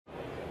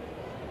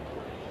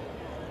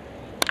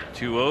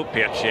2-0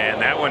 pitch, and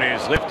that one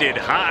is lifted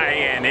high,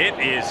 and it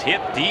is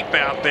hit deep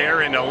out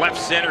there into left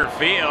center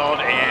field,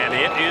 and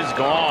it is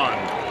gone.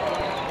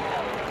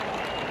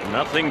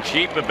 Nothing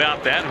cheap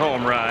about that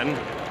home run.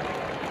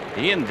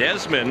 Ian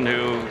Desmond,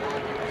 who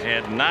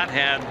had not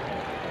had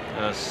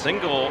a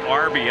single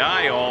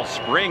RBI all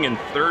spring in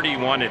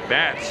 31 at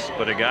bats,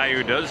 but a guy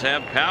who does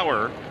have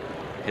power,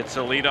 hits a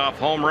leadoff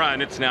home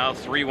run. It's now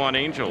 3-1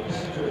 Angels.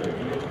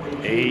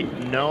 A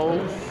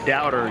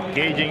no-doubter,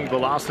 gauging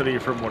velocity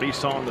from what he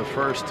saw in the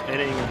first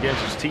inning against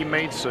his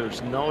teammates.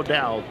 There's no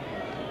doubt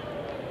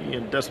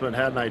Ian Desmond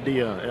had an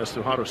idea as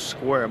to how to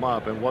square him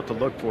up and what to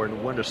look for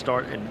and when to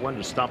start and when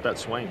to stop that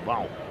swing.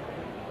 Wow.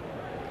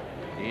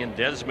 Ian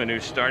Desmond, who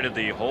started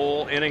the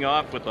whole inning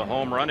off with the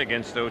home run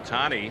against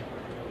Ohtani,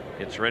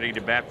 gets ready to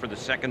bat for the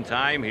second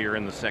time here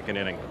in the second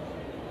inning.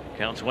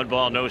 Counts 1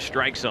 ball, no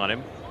strikes on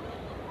him.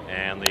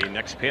 And the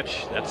next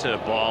pitch, that's a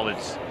ball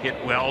that's hit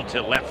well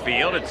to left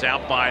field. It's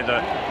out by the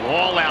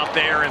wall out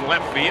there in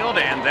left field,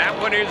 and that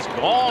one is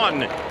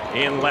gone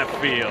in left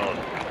field.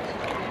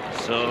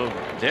 So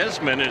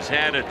Desmond has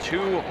had a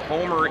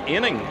 2-homer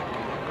inning.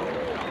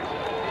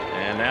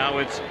 And now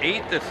it's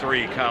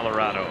 8-3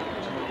 Colorado.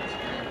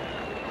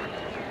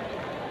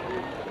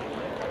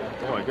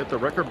 Boy, get the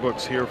record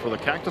books here for the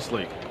Cactus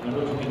League.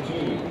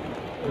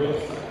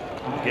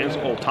 Against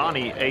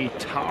Ohtani, a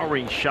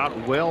towering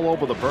shot well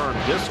over the berm.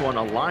 This one,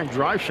 a line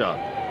drive shot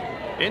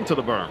into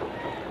the berm.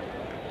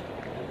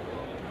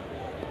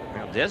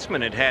 Now,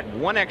 Desmond had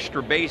 1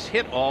 extra base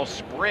hit all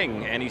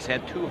spring, and he's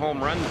had 2 home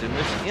runs in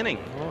this inning.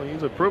 Well,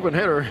 he's a proven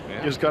hitter.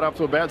 Yeah. Just got off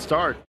to a bad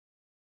start.